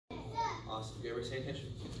Awesome. You ever pay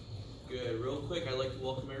attention? Good. Real quick, I'd like to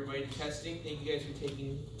welcome everybody to testing. Thank you guys for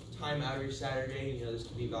taking time out of your Saturday. You know, this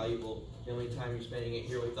can be valuable. The only time you're spending it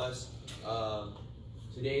here with us.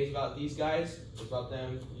 Today is about these guys. It's about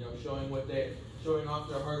them, you know, showing off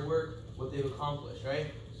their hard work, what they've accomplished, right?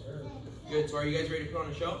 Sure. Good. So are you guys ready to put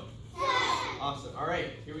on a show? Yeah. Awesome. All right,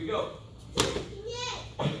 here we go.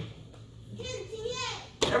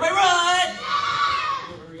 Everybody run!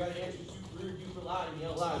 Remember, we gotta answer super loud and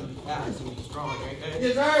yell loud and be fast and be strong, right guys?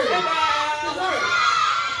 Yes, sir! Yes, sir!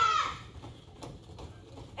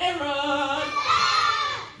 And run!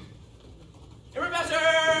 And run faster!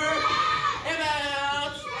 And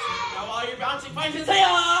bounce! Now while you're bouncing, find his tail!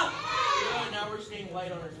 Good, now we're staying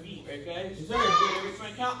light on our feet, right guys? Yes, sir! Good, every time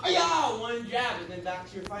I count, yeah, one jab, and then back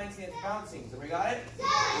to your fine stance bouncing. So we got it?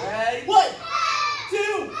 Ready? 1,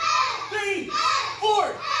 2, 3,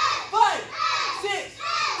 4, 5, 6,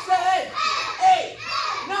 7, 8,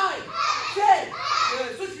 9, 10.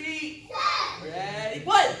 Good. Switch feet. Ready?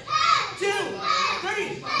 1, 2,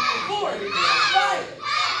 3, 4, 5,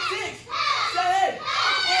 6, 7,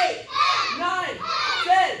 8, 9,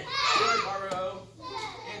 10. Good. Barbell.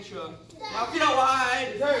 Intra. Now feet out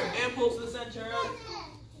wide. And pull to the center.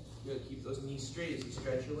 Good. Keep those knees straight as you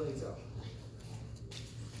stretch your legs out.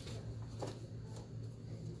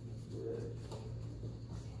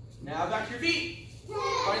 Now back to your feet.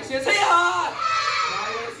 Fighting stance. Hey, now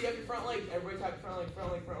you gotta see up your front leg. Everybody tap your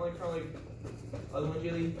front leg. Other one,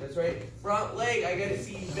 Jilly. That's right. Front leg. I gotta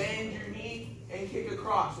see you bend your knee and kick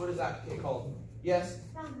across. What is that kick called? Yes?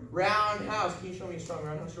 Roundhouse. Can you show me a strong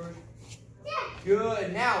roundhouse, George? Yeah.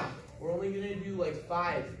 Good. Now, we're only gonna do like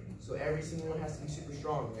 5. So every single one has to be super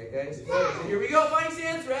strong, right guys? Yeah. So here we go. Fighting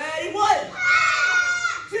stance. Ready? 1,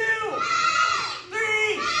 2,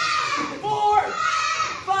 3, 4,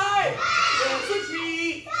 5. Good. Switch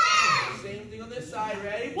feet. Same thing on this side.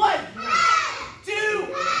 Ready? 1, 2,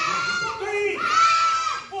 3,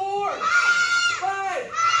 4,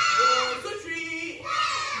 5. Good. Switch feet.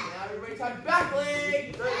 Now everybody tap back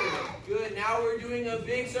leg. Good. Now we're doing a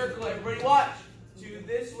big circle. Everybody watch. To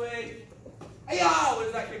this way. Hey-ya! What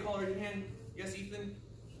is that kid called? Raise your hand. Yes, Ethan?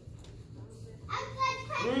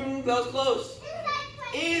 That was close.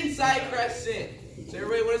 Inside crescent. So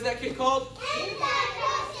everybody, what is that kid called?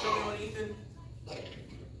 Show me one, Ethan.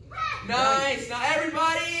 Nice. Now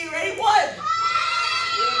everybody, ready? 1.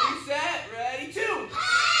 Good. Reset. Ready? 2.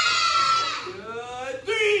 Good.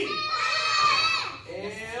 3.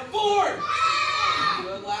 And 4.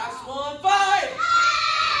 Good. Last one. 5.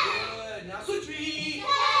 Good. Now switch feet.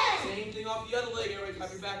 Same thing off the other leg. Everybody tap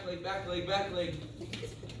your back leg.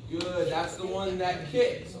 Good. That's the one that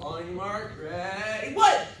kicks. On your mark. Ready?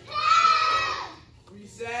 1.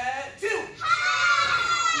 Reset. 2.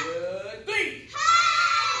 Good. 3.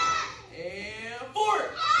 And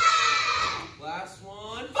 4. Last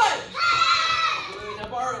one. 5. Good. Now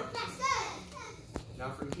borrow.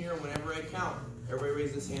 Now from here, whenever I count, everybody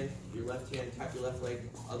raise this hand. Your left hand. Tap your left leg.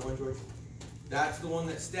 Other one, George. That's the one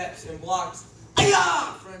that steps and blocks.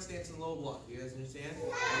 Hi-ya! Front stance and low block. You guys understand?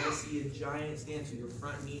 I want to see a giant stance with your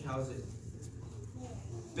front knee. How's it?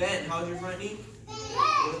 Bent. How's your front knee?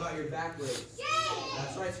 What about your back legs?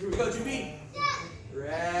 That's right. So here we go, Jimmy.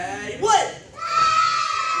 Ready? 1.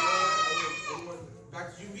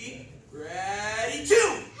 Back to Jimmy. Ready? 2.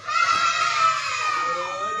 Good.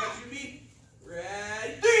 Back to Jimmy.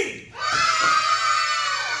 Ready? 3.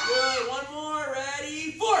 Good. One more.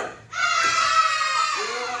 Ready? 4. Good.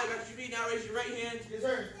 Back to Jimmy. Now raise your right hand. Yes,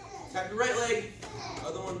 sir. Tap your right leg.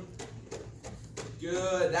 Other one.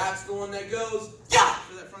 Good. That's the one that goes. Yeah!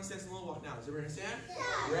 For that front stance and low walk now. Does everyone understand?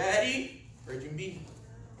 Yeah. Ready? Virgin B.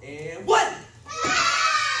 And 1.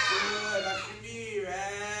 Good. Back to B.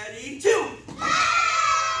 Ready? 2. Good. Other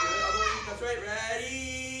one. That's right.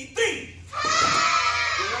 Ready? 3.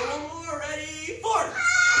 Good. One more. Ready? 4. Good.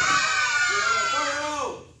 Front row.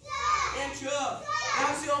 And chuck.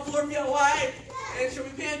 Now sit on the floor, feet out wide. And show me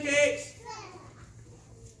pancakes.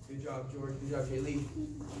 Good job, George. Good job, Jaylee.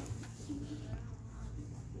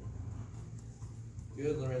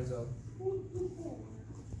 Good, Lorenzo.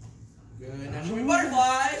 Good. Now show me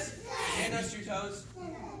butterflies. And touch your toes.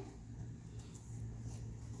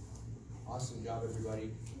 Awesome job,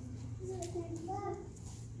 everybody.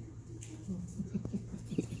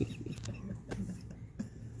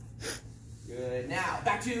 Good. Now,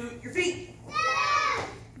 back to your feet.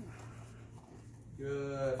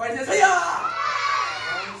 Good. Fight this. Hiya! I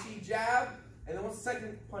want to see jab. And then what's the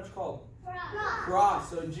second punch called? Cross.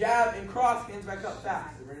 So jab and cross, hands back up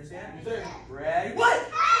fast. You understand? Yes, sir. Ready? 1,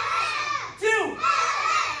 2,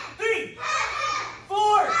 3, 4,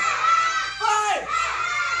 5.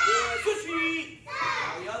 Good. Switch feet.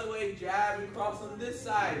 Now the other way. way, jab and cross on this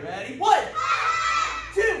side. Ready? 1,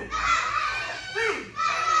 2, 3,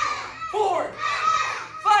 4,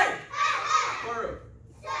 5. Forward.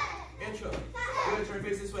 Intro. Good. Turn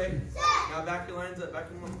face this way. Now back your lines up. Back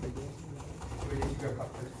your lines up. Where did you grab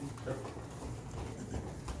pop first? Good.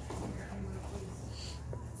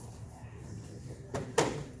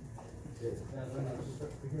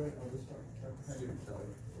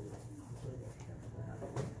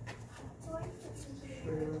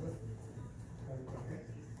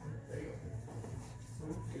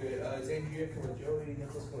 Xavier, come with Joey.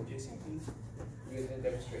 Nicholas, come with Jason, please. You guys can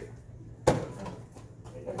demonstrate.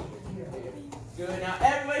 Good. Now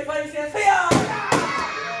everybody fighting stance. Hey! First,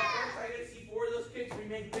 I gotta see 4 of those kicks. We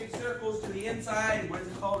make big circles to the inside. What is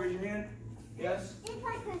it called? Raise your hand. Yes.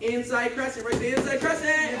 Inside crescent. Raise the inside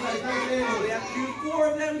crescent. Inside crescent. We have to do 4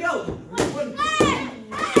 of them. Go. 1. Remember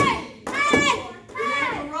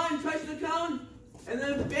to run. Touch the cone. And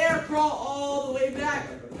then bear crawl all the way back.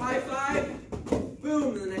 High 5.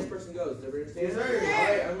 Boom. And the next person goes. Does everybody understand? Yes, sir. All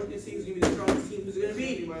right. I'm looking to see who's going to be the strongest team. Who's it going to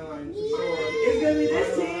be? My line. It's going to be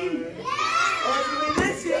this team. Or it's going to be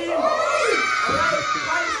this team. All right.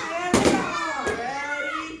 Fight stand.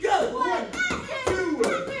 Ready. Go. 1,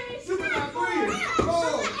 2, super now 3, 4,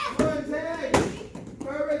 1, tag.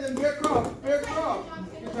 Perfect. And bear crawl. Bear crawl.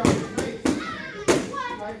 Good job. Nice.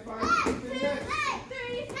 High 5. To the next.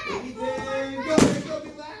 80, 10. Go. Go. Be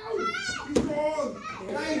loud. Be strong.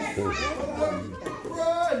 Nice.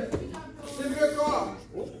 Run. Then bear crawl.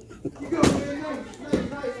 You go. Very nice.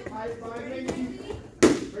 Nice. High 5. Maybe.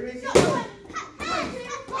 Very nice. Go.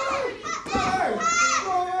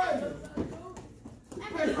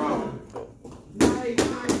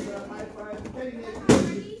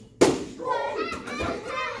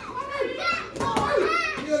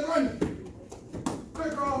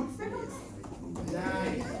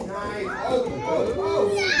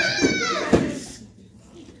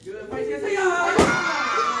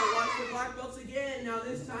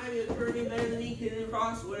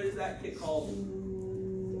 What is that kick called?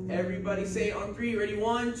 Everybody say it on 3. Ready?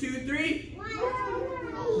 1, 2, 3. You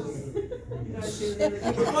guys say it.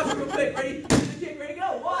 Watch it real quick. Ready? Kick. Ready?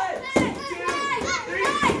 Go. 1, 2, 3,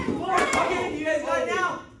 4. Okay, you guys got it now.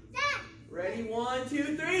 Ready? 1,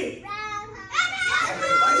 2, 3.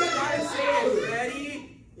 Everybody say it. Ready?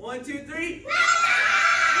 1, 2, 3.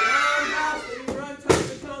 Roundhouse. Then you run, touch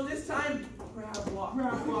the cone. This time, grab walk.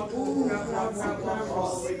 Grab walk. Grab walk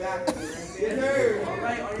all the way back. All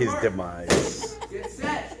right, on your His mark. demise. Get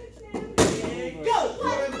set. And go.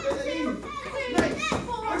 Nice.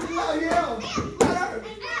 Push it out, yell. Ladder.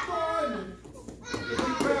 Run.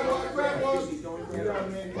 Grab walk. He's going for it.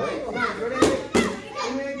 Nice. Ready?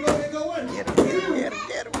 And then go. 1. Get him.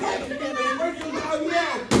 Oh,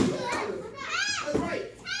 yeah. That's right.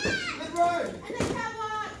 Let's run.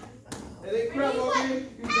 And then grab walk.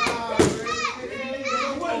 Good job. Ready?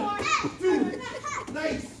 1, 2.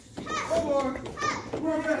 Nice. 1 more.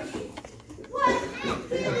 Run back.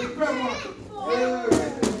 Grab walk.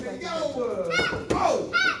 Go. Oh.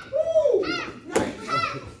 Woo. Nice.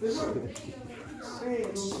 Hey,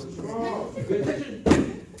 strong. Good attention.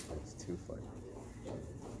 It's too funny.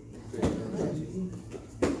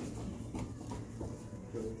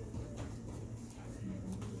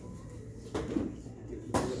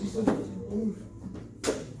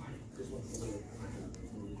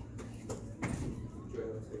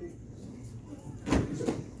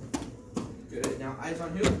 Good. Now eyes on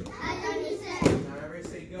who? Now everybody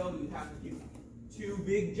say go. You have to do 2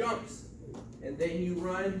 big jumps. And then you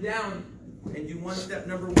run down and do 1 step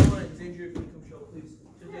number 1. Xavier, if you come show, please.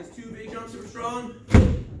 So there's 2 big jumps super strong.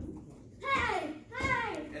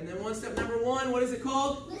 And then 1 step number 1, what is it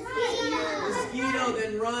called? Mosquito.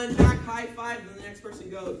 Then run back, high 5, and the next person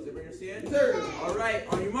goes. Does everybody understand? Sir. All right,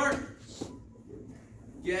 on your mark.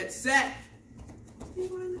 Get set.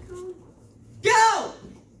 Go!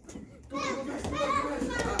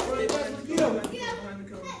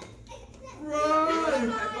 Run!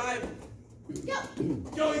 High 5.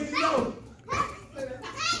 Go, you can go.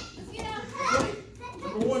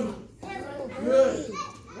 Number 1. Good.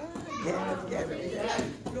 Get him.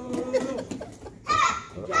 Go.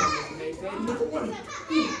 Good job, Nathan. Number 1.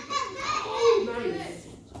 Nice.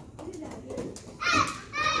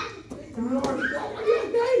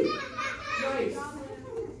 Nice.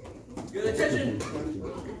 Good attention.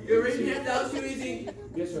 Good, raise your hand. That was too easy.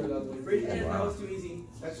 Yes, sir. Raise your hand. That was too easy.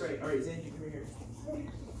 That's right. All right, Xandy, come here.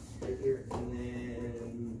 Right here. And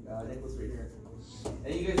then Nicholas right here.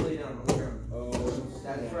 And you guys lay down on the ground. Oh.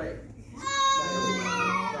 That's right.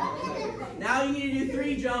 Now you need to do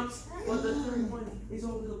 3 jumps, but the third one is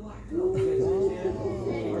over the black belt.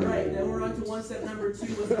 All right, then we're on to 1 step. step number 2.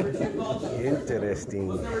 What's number 2 called? Interesting.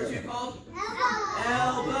 What's number 2 called?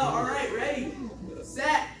 Elbow. All right, ready,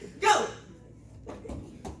 set, go.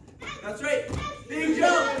 That's right. Big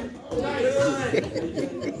jump. Good.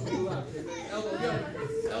 Elbow, go.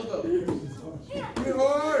 Elbow. Good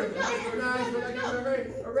hard. Nice.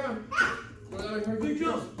 Around. Big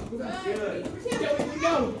jump. Good.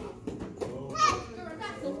 Go.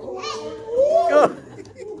 Go.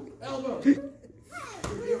 Elbow.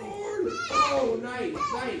 Oh, nice.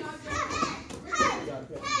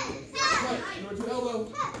 Number 2,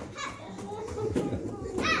 elbow.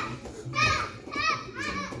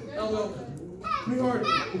 Elbow. Pretty hard.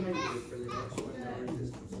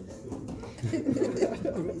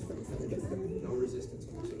 No resistance.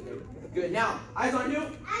 Good. Now, eyes on you.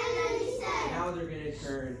 Now they're going to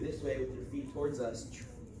turn this way with their feet towards us.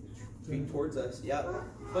 Feet towards us. Yep.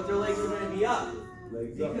 But their legs are going to be up.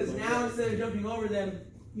 Because now instead of jumping over them,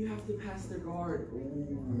 you have to pass their guard.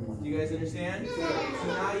 Do you guys understand? So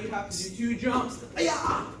now you have to do 2 jumps.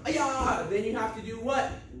 Ayah! Ayah! Then you have to do what?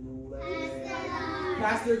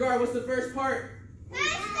 Pass their guard. What's the first part?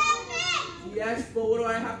 Yes, but what do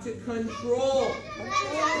I have to control?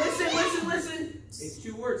 Listen. It's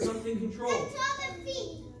 2 words. Something control.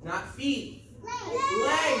 Not feet.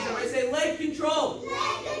 Legs. If I say leg control. So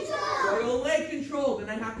I go leg control. Then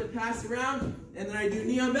I have to pass around. And then I do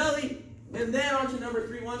knee on belly. And then on to number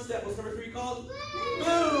 3, 1 step. What's number 3 called?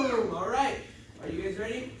 Boom. All right. Are you guys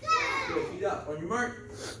ready? Good. Feet up. On your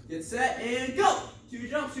mark. Get set and go. 2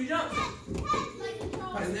 jumps. And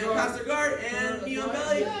then pass their guard and knee on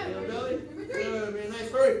belly. Good, man. Nice.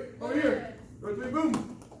 Hurry. Over here. Number 3, boom.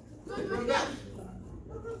 Run back.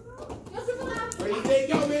 Ready, take,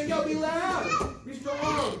 go, man. Go. Be loud. Be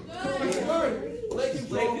strong. Good. Leg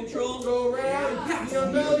control. Go around. Knee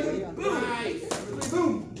on belly. Boom. Nice. Number 3,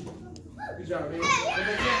 boom. Good job, man.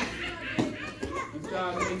 Good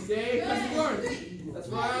job, man. Stay. Press the guard. That's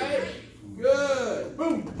right. Good.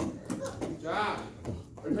 Boom. Good job.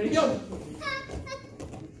 Everybody go.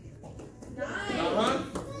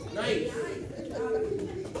 Nice.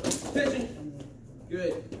 Attention.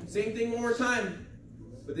 Good. Same thing one more time.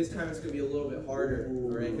 But this time it's going to be a little bit harder.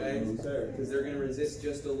 All right, guys? Because they're going to resist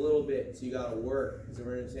just a little bit. So you got to work. Does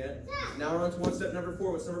everyone understand? Now we're on to 1 step number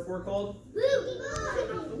 4. What's number 4 called?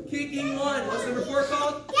 Kicking 1. What's number 4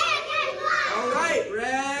 called? All right.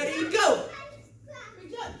 Ready? Go.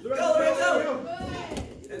 Go, Lorenzo.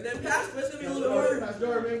 And then pass. But it's going to be a little bit harder.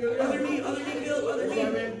 Other knee, Caleb. Other knee.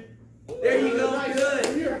 There you go. Good.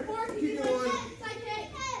 Keep going.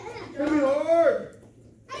 Come hard.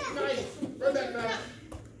 Nice. Run back fast.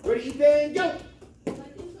 Ready, Ethan, go.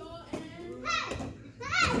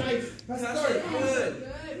 Nice. Pass the guard. Good.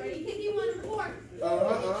 Ready, kicking 1 and 4.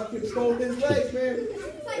 Control his legs, man.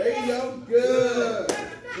 There you go. Good.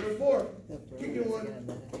 Number 4. Kicking 1.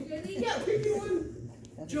 Kicking 1.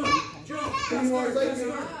 Jump. Kicking hard, legs.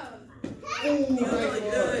 Oh, nice.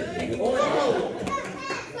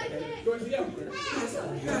 Good. Go.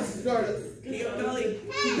 Pass the guard. Knee on belly.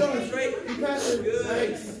 Keep going. Straight. Keep passing. Good.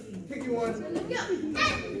 Nice. Kicking 1.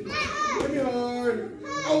 Give me hard.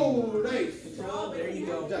 Oh, nice. Control. There you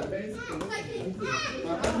go. Good job, man. Give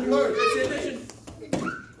me hard. Good. Stay attention.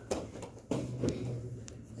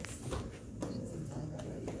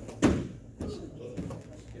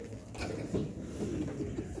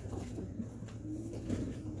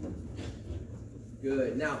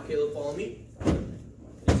 Good. Now, Caleb, follow me.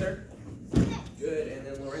 Yes, sir. Good. And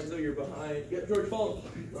then Lorenzo, you're behind. Yep, George, follow.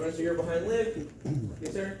 Lorenzo, you're behind Liv.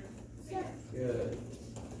 Yes, sir. Good.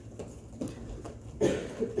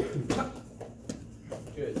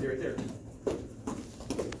 Good. Stay right there.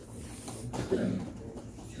 There.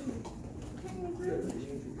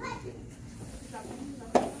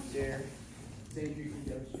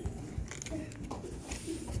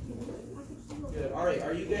 Good. All right.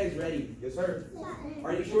 Are you guys ready? Yes, sir.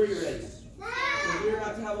 Are you sure you're ready? So we're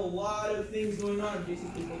about to have a lot of things going on.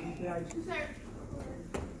 JC, can you hold these bags? Yes, sir.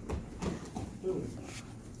 Boom.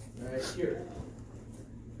 All right, here.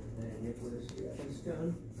 And Nicholas, you got this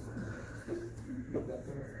gun.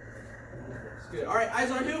 That's good. All right,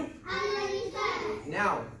 eyes on who?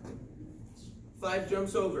 Now, 5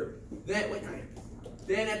 jumps over. Then, wait,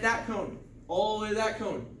 then at that cone, all the way to that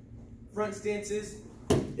cone. Front stances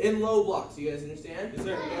in low blocks. You guys understand? Yes,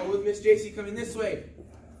 sir. And with Miss JC coming this way.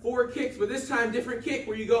 4 kicks, but this time different kick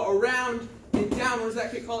where you go around and down. What is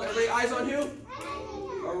that kick called? Everybody, eyes on who?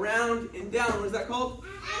 Around and down. What is that called?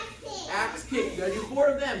 Axe kick. You gotta do 4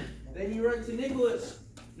 of them. Then you run to Nicholas.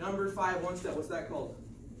 Number 5, 1 step. What's that called?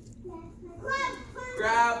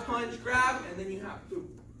 Grab, punch, grab, and then you have to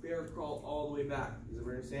bear crawl all the way back. Does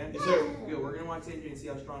everyone understand? Yes, sir. Good. We're gonna watch Andrea and see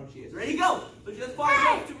how strong she is. Ready? Go. So she does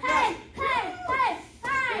 5 jumps. Super fast.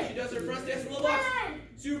 Then she does her front stance roll box.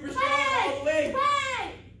 Super strong all the way.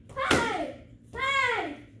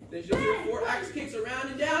 Then she does her 4 axe kicks around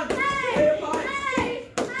and down. Way up high.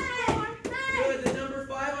 Good. Then number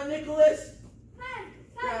 5 on Nicholas.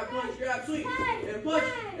 Grab, punch, grab, sweep, and punch,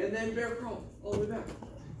 and then bear crawl all the way back.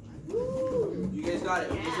 You guys got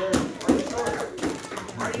it. Yes, sir. Are you sure?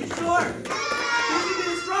 Are you sure? Can you be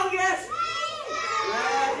the strongest?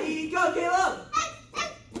 Ready, go, Caleb.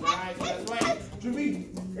 Nice, that's right. Jimmy,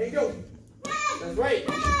 there you go. That's right.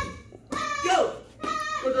 Go.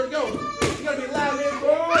 Go, go. You gotta be loud, man.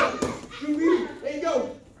 Go. Jimmy, there you go.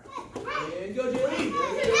 And go, Jimmy.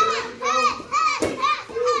 There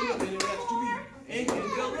you go. And go,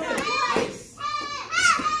 Lynn. Nice.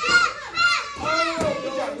 Oh,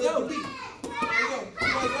 good job, Lynn. There you go.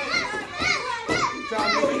 Right. Good job,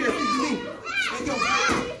 over here. Jimmy. There you go.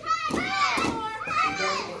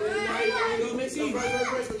 There you go, Missy. Right.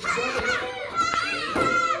 There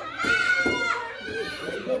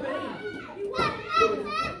you go, Benny.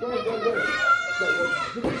 Go.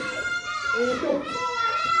 And go.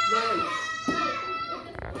 Nice.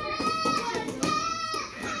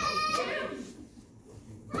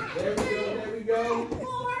 There we go.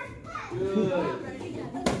 Good.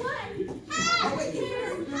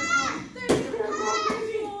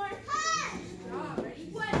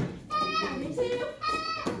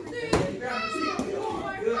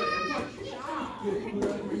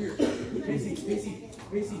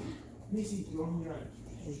 Macy, you want me to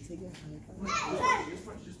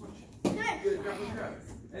Just punch. Good, grab.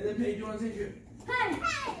 And then Paige, you want to take it?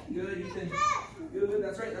 Good, Ethan. Good,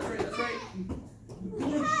 that's right. Nice.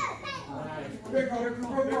 Bear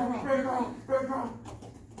crawl.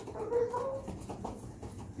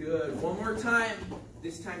 Good, one more time.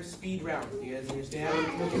 This time speed round. You guys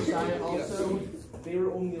understand? Also, they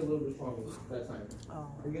were only a little bit stronger that time.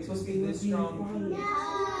 Are you guys supposed to be this strong?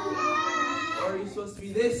 Or are you supposed to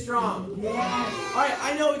be this strong? Yes. Alright,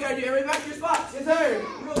 I know what we gotta do. Everybody back to your spots. Yes, sir.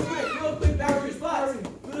 Real quick, back to your spots.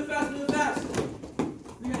 Move it fast.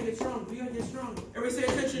 We gotta get strong. Everybody say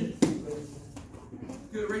attention.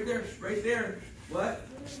 Good, right there. What?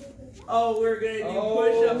 Oh, we're gonna do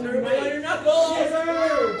push-ups. Everybody on your knuckles. Yes,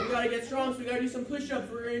 sir. We gotta get strong, so we gotta do some push-ups.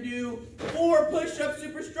 We're gonna do 4 push-ups,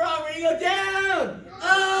 super strong. We're gonna go down,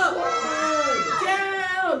 up,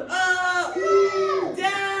 down, up,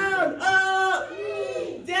 down, up,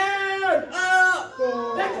 down, up.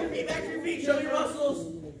 Back to your feet. Show your muscles.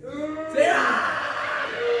 Say ah.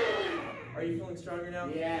 Are you feeling stronger now?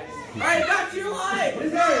 Yes. All right, back to your line.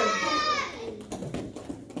 Yes, sir.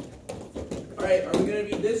 All right, are we gonna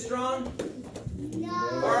be this strong? No.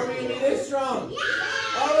 Or are we gonna be this strong?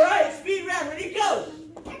 All right, speed round. Ready, go.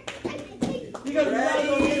 You gotta be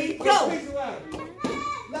Ready, loud. go.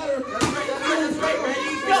 Louder. That's right. Ready,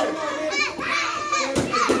 go.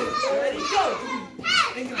 Ready, go.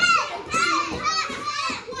 And go.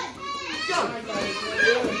 Go.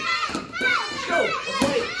 Go.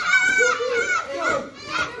 Wait. Go.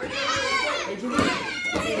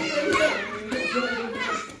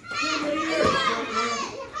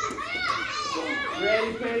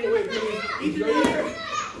 Ready, Penny. Wait, Penny. Ethan, right here.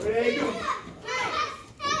 Ready, go.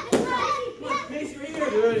 Macy, right here.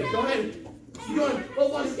 Good. Go ahead. Keep going.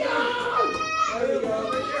 Both ones down. There we go.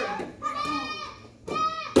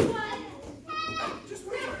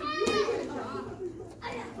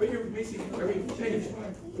 Right here. Right here, Macy. Right here. Change.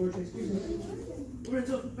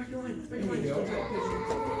 Lorenzo, back your line. There you go.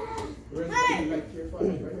 We're going to get back to your front.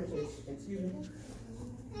 Right here. Excuse me.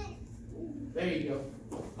 There you go.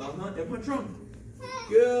 And punch wrong.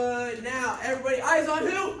 Good. Now, everybody, eyes on who?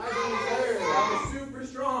 Eyes on you, sir. That was super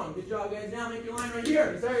strong. Good job, guys. Now make your line right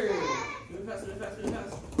here. Yes, sir. Move fast.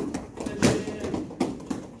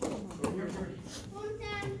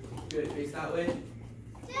 Good. Face that way.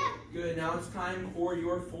 Good. Now it's time for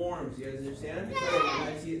your forms. You guys understand? You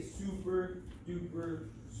guys see it super duper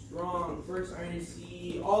strong. First, I'm going to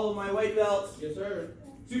see all of my white belts. Yes, sir.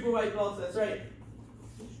 Super white belts. That's right.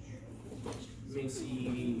 Let me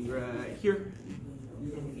see right here.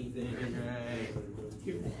 Ethan right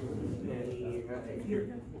here. Penny right here.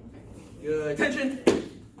 Good. Attention.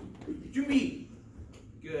 Jumbi.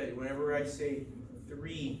 Good. Whenever I say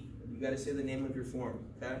 3, you got to say the name of your form.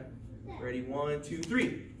 Okay? Ready? 1, 2,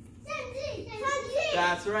 3.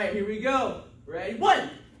 That's right. Here we go. Ready? 1.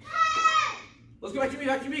 Let's go back to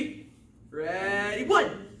me. Ready?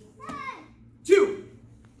 1, 2,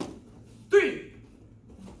 3,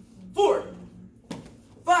 4,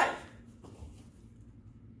 5,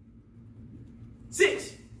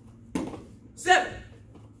 6, 7,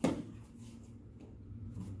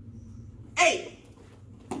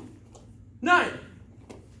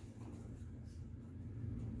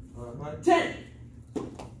 Come on. 10,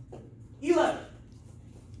 11,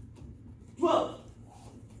 12,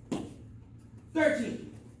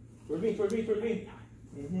 13. Towards me, towards me, towards me.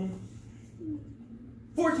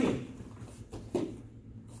 14,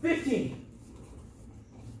 15,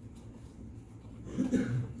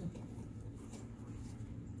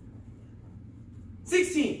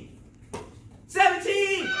 16,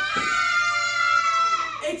 17,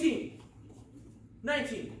 18,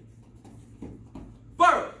 19.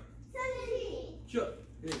 Borrow. 17. Sure.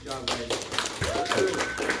 Good job, guys.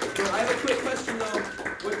 So I have a quick question though.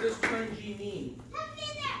 What does turn G mean? Heaven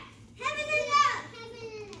and earth.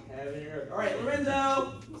 Heaven and earth. All right,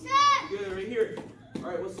 Lorenzo. Sir. Good, right here. All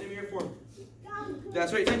right, what's the name of your form?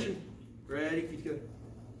 That's right, attention. Ready, feet together.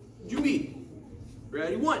 Jubi.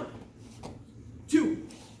 Ready, 1, 2,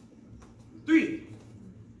 3,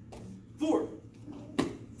 4,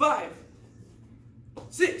 5,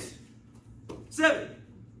 6, 7,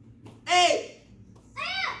 8.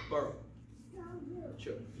 Borrow.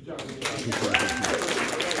 Sure. Good job.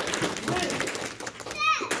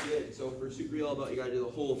 Good. So for super yell about, you gotta do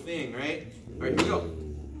the whole thing, right? All right, here we go.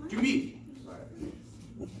 Jubi.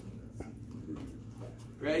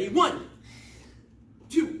 Ready? 1,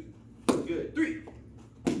 2, good. 3,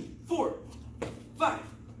 4, 5,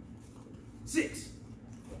 6,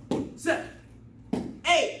 7,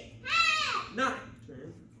 8, 9.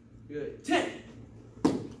 Turn. Good. 10,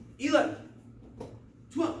 11,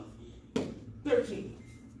 12, 13,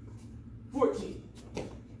 14,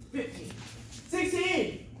 15,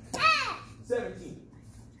 16, 17,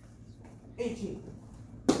 18,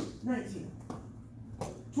 19,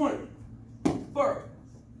 20. Borrow.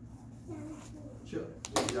 Sure.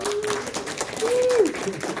 Good job.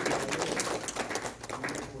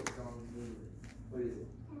 What is it?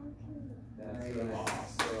 That's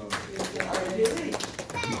awesome. All right, get ready.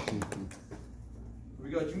 Here we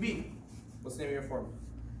go, Jimby. What's the name of your form?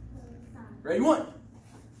 Ready? 1,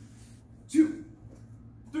 2,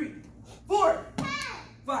 3, 4,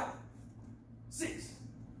 5, 6,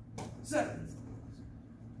 7.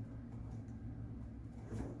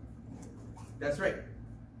 That's right.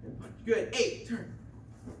 Good. 8. Turn.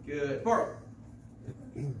 Good. Borrow.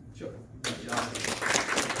 Sure. Good job.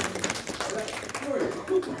 All right.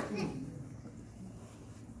 Forward.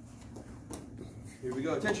 Here we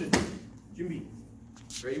go. Attention. Jimby.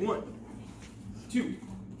 Ready? 1, 2,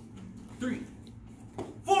 3,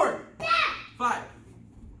 4, 5,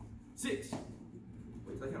 6.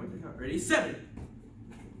 Wait till I count. Wait till I count. Ready? 7,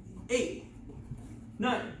 8,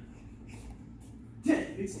 9,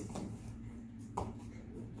 10. Big 6.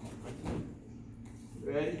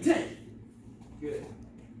 Ready? 10. Good.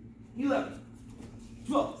 11,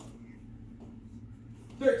 12,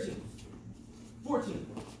 13, 14,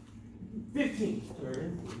 15.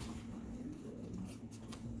 Turn.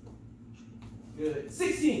 Good.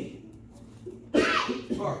 16.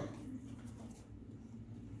 Borrow.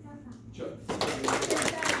 Sure.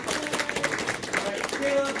 Alright,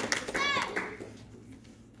 Caleb.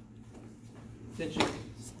 Attention.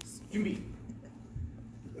 Jumbi.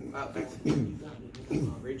 Out, back.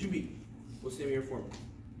 Ready, Jumbi. What's the name of your form?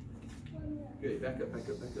 Good. Back up, back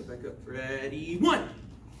up, back up, back up. Ready? 1,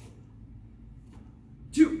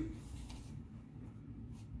 2,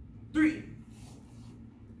 3,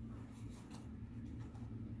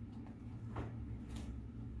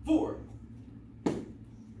 4,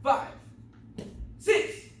 5,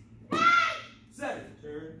 6, 7.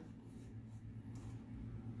 Turn.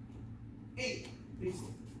 8.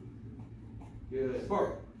 Good.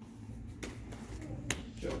 Borrow.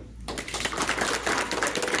 Show.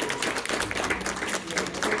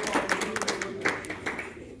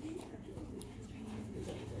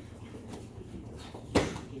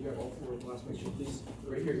 Can you grab all 4 of the last picture, please?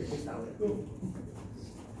 Right here. Face that way. Boom.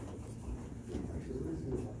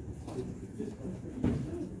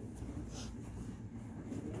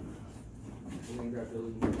 And then grab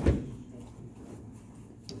those.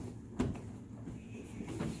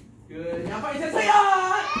 Good. Now fight says, yeah!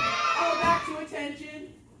 Oh, back to attention.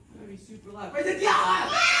 Gotta be super loud. Fight says, yeah!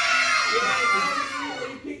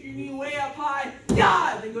 You pick your knee way up high.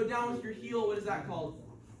 Yeah! Then go down with your heel. What is that called?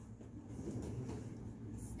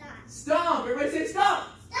 Stomp. Everybody say stomp.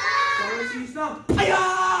 Stomp. I want to see you stomp.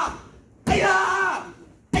 Ayah! Ayah!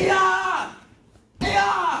 Ayah!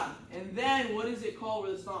 Ayah! And then what is it called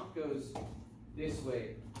where the stomp goes this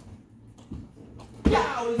way?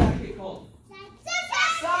 Yeah! What is that kick called?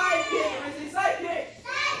 Side kick. Everybody say side kick.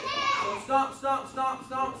 So stomp, stomp, stomp,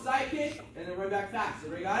 stomp, side kick, and then run back fast.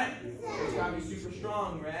 Everybody got it? It's gotta be super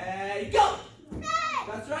strong. Ready? Go!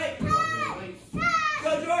 That's right. Go,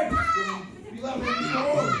 George. 11. Go.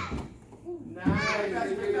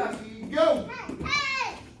 Nice. Very fast. go.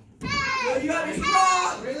 Good, you got me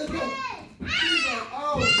strong. Ready, let's go.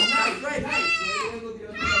 Oh, nice, Right, nice.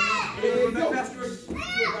 Ready, Back go. fast, George. Good,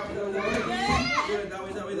 that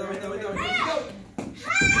way. Let's go.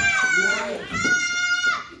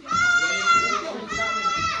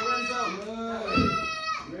 Lorenzo.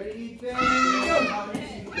 Ready, Ethan, go.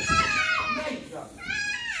 Nice job.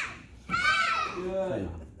 Good.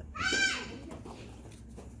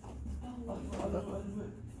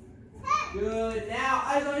 Good. Now,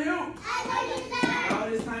 eyes on you. Now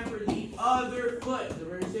it is time for the other foot. Does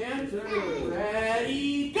everyone understand?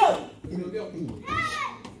 Ready, go. Go.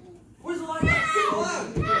 Where's the line? Super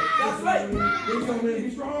loud. That's right. Let's go, man. Be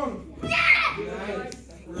strong. Nice.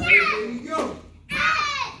 Ready, go.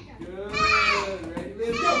 Good. Ready,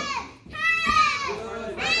 let's go.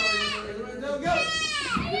 Good. Lorenzo, go.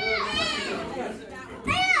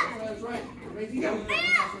 That's right. Ready, go.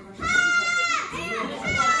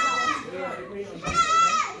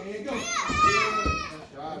 And go.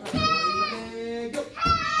 And go.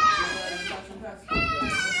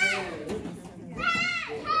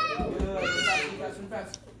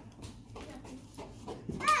 Fast.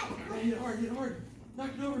 Hit hard.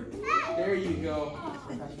 Knock it over. There you go.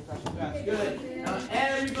 Fast. Good. Now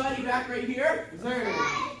everybody back right here. This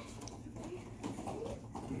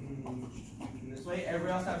way.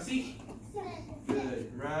 Everybody else have a seat.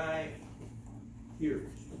 Good. Right here.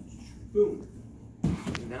 Boom.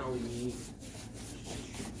 Now we need.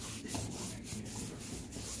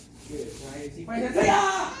 Good. Right. See.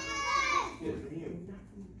 Good for you.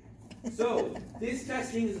 So, this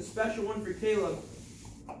testing is a special one for Caleb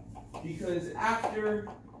because after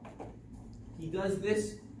he does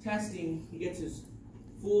this testing, he gets his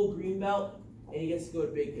full green belt and he gets to go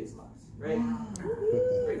to big kids class, right?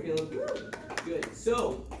 Right, Caleb? Good.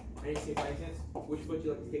 So, I need to see 5 cents. Which foot do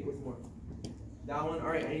you like to take with more? That one? All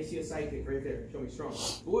right, I need to see a side kick right there. Show me strong.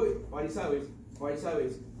 Wait, body sideways.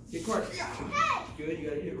 Kick hard. Good, you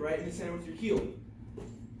got to hit right in the center with your heel.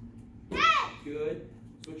 Good.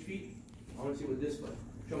 Switch feet. I want to see what this foot.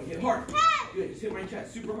 Show me. Hit hard. Good. Just hit my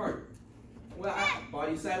chest. Super hard. Well,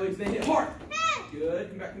 body sideways, then hit hard. Good.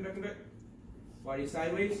 Come back. Body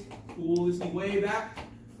sideways. Pull this knee way back.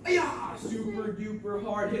 Super duper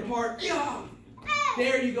hard. Hit hard.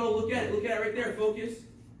 There you go. Look at it. Right there. Focus.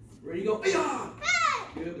 Ready to go.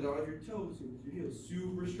 Good. With all of your toes. With your heels.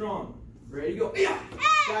 Super strong. Ready to go.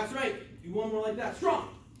 That's right. Do one more like that. Strong.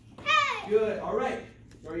 Good. All right.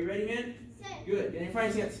 Are you ready, man? Good. Get in your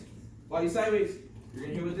fighting stance. Body sideways. You're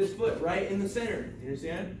going to hit with this foot right in the center. You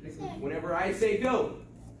understand? Whenever I say go,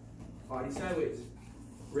 body sideways.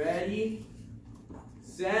 Ready,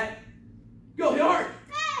 set, go. Hit hard.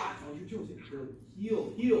 Hold your toes.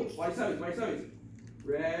 Heel. Body sideways.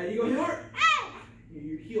 Ready, go. Hit hard.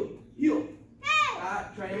 Your heel.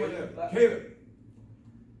 Try and Caleb,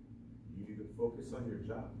 you need to focus on your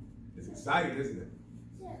job. It's exciting, isn't it?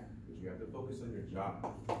 But you have to focus on your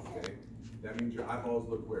job. Okay? That means your eyeballs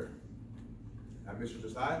look where? At Mr.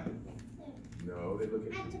 Josiah? No, they look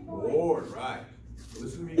at the board, right? So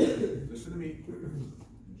listen to me.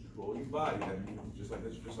 Control your body. That means, just like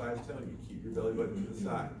Mr. Josiah is telling you, keep your belly button to the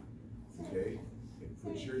side. Okay? And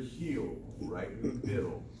put your heel right in the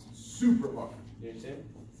middle. Super hard. You understand?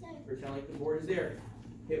 Pretend like the board is there.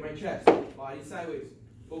 Hit my chest. Body sideways.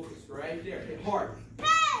 Focus right there. Hit hard.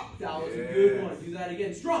 That was a good one. Do that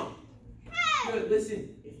again. Strong. Good.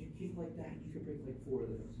 Listen, if you kick like that, you can break like 4 of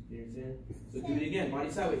those. You understand? So do it again. Body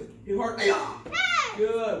sideways. Hit hard.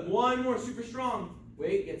 Good. One more. Super strong.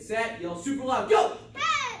 Wait. Get set. Yell super loud. Go.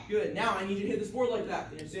 Good. Now I need you to hit this board like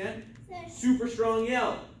that. You understand? Super strong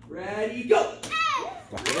yell. Ready. Go.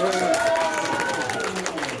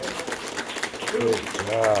 Good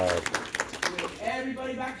job.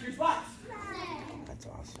 Everybody back to your spots. That's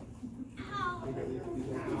awesome.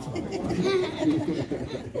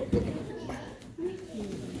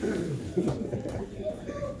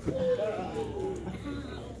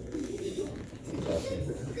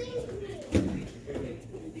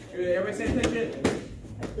 Good. Everybody say attention.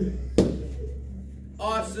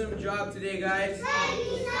 Awesome job today, guys.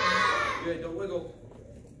 Good. Don't wiggle.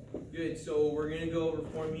 Good. So we're going to go over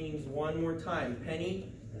form meanings one more time.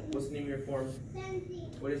 Penny, what's the name of your form?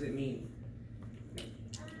 What does it mean?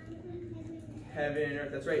 Heaven and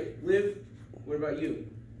earth. That's right. Liv, what about you?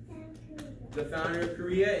 The founder of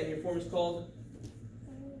Korea, and your form is called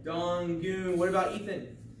Donggun. What about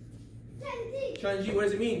Ethan? Chunji, what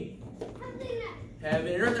does it mean? Heaven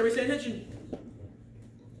and earth. Everybody say attention.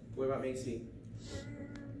 What about Macy?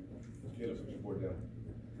 Caleb, put your board down.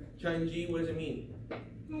 Chunji, what does it mean?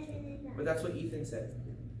 But that's what Ethan said.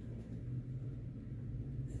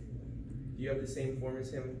 Do you have the same form as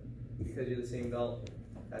him, Because you're the same belt.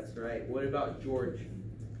 That's right. What about George? Do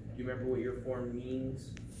you remember what your form means?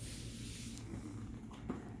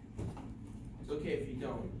 It's okay if you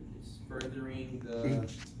don't. It's furthering the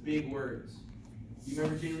big words. Do you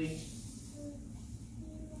remember, Jaylee?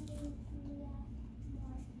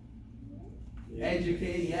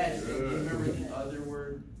 Educate, yes. Do you remember the other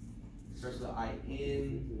word? Starts with I-N.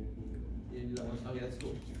 You didn't do that one? Okay, that's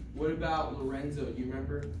cool. What about Lorenzo? Do you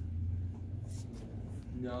remember?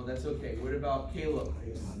 No, that's okay. What about Caleb?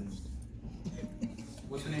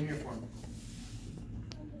 What's the name here for him?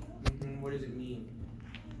 What does it mean?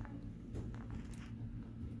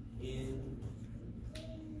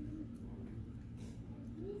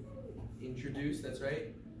 Introduce, that's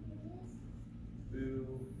right.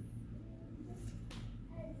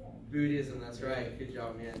 Buddhism, that's right. Good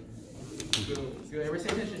job, man. Boom. Good. Everybody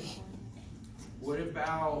pay attention. What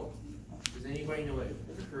about, does anybody know what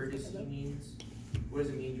courtesy means? What does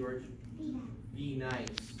it mean, George? Be nice.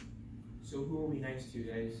 So who are we nice to,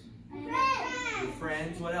 guys? Friends. Your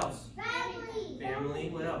friends. What else? Family. Family.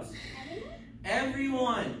 What else?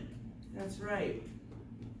 Everyone. That's right.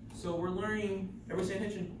 So we're learning, everybody pay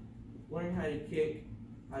attention, learning how to kick,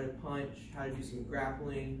 how to punch, how to do some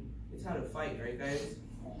grappling. It's how to fight, right, guys?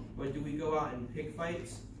 But do we go out and pick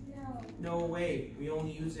fights? No. No way. We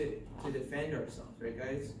only use it to defend ourselves, right,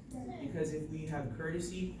 guys? Because if we have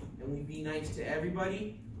courtesy and we be nice to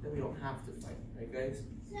everybody, then we don't have to fight, right, guys?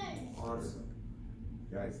 Awesome.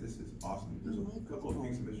 Guys, this is awesome. There's a couple of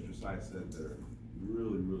things that Mr. Josiah said that are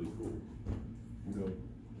really, really cool. You know,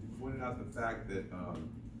 he pointed out the fact that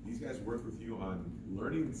these guys work with you on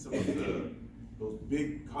learning some of those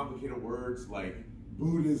big, complicated words like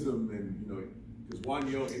Buddhism, and you know, because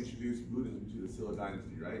Juan Yo introduced Buddhism to the Silla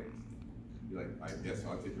dynasty, right? You're like, I guess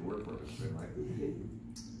I'll take your word for it, right?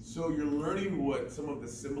 So you're learning what some of the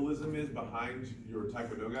symbolism is behind your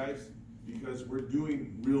Taekwondo guys, because we're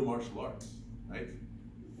doing real martial arts, right?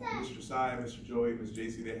 Mr. Josiah, Mr. Joey, Ms.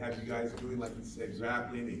 JC, they have you guys doing, like you said,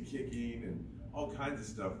 grappling and kicking and all kinds of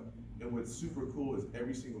stuff. And what's super cool is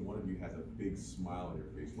every single one of you has a big smile on your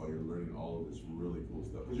face while you're learning all of this really cool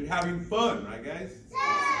stuff. Because you're having fun, right, guys?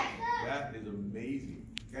 That is amazing.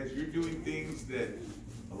 Guys, you're doing things that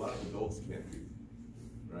a lot of adults can't do,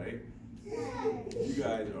 right? You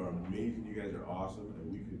guys are amazing. You guys are awesome.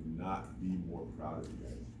 And we could not be more proud of you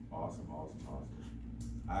guys. Awesome, awesome, awesome.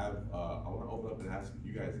 I want to open up and ask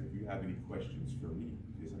you guys if you have any questions for me.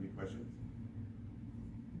 Do you guys have any questions?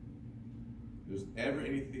 If there's ever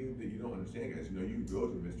anything that you don't understand, guys, you know, you can go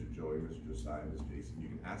to Mr. Joey, Mr. Josiah, Ms. Jason, you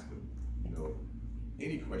can ask them, you know,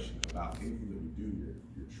 any question about anything that we do here.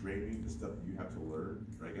 Your training, the stuff that you have to learn,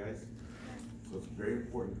 right, guys? So it's very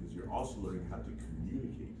important because you're also learning how to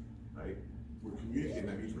communicate, right? We're communicating,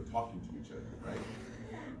 that means we're talking to each other, right?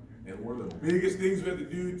 And one of the biggest things we have to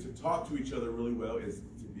do to talk to each other really well is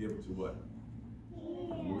to be able to what?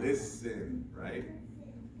 Listen, right?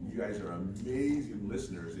 You guys are amazing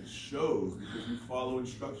listeners. It shows because you follow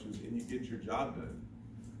instructions and you get your job done.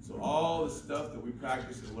 So all the stuff that we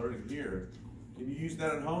practice and learn in here, can you use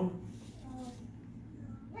that at home?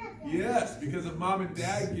 Yes, because if mom and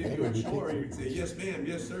dad give you a chore, you'd say, yes ma'am,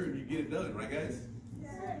 yes sir, and you get it done, right guys?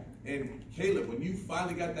 And Caleb, when you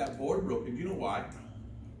finally got that board broken, do you know why? Because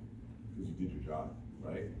you did your job,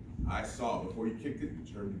 right? I saw it. Before you kicked it,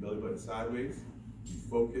 you turned your belly button sideways, you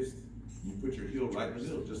focused, you put your heel right in the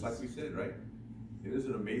middle, just like we said, right? And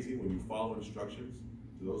isn't it amazing when you follow instructions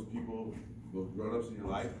to those people, those grown-ups in your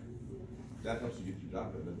life? That helps you get your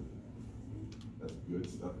job done, doesn't it? That's good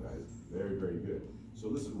stuff, guys. Very, very good. So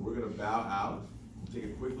listen, we're going to bow out and take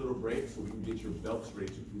a quick little break so we can get your belts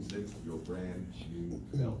ready to present your brand new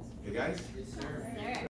belt. Okay, guys? Yes, sir.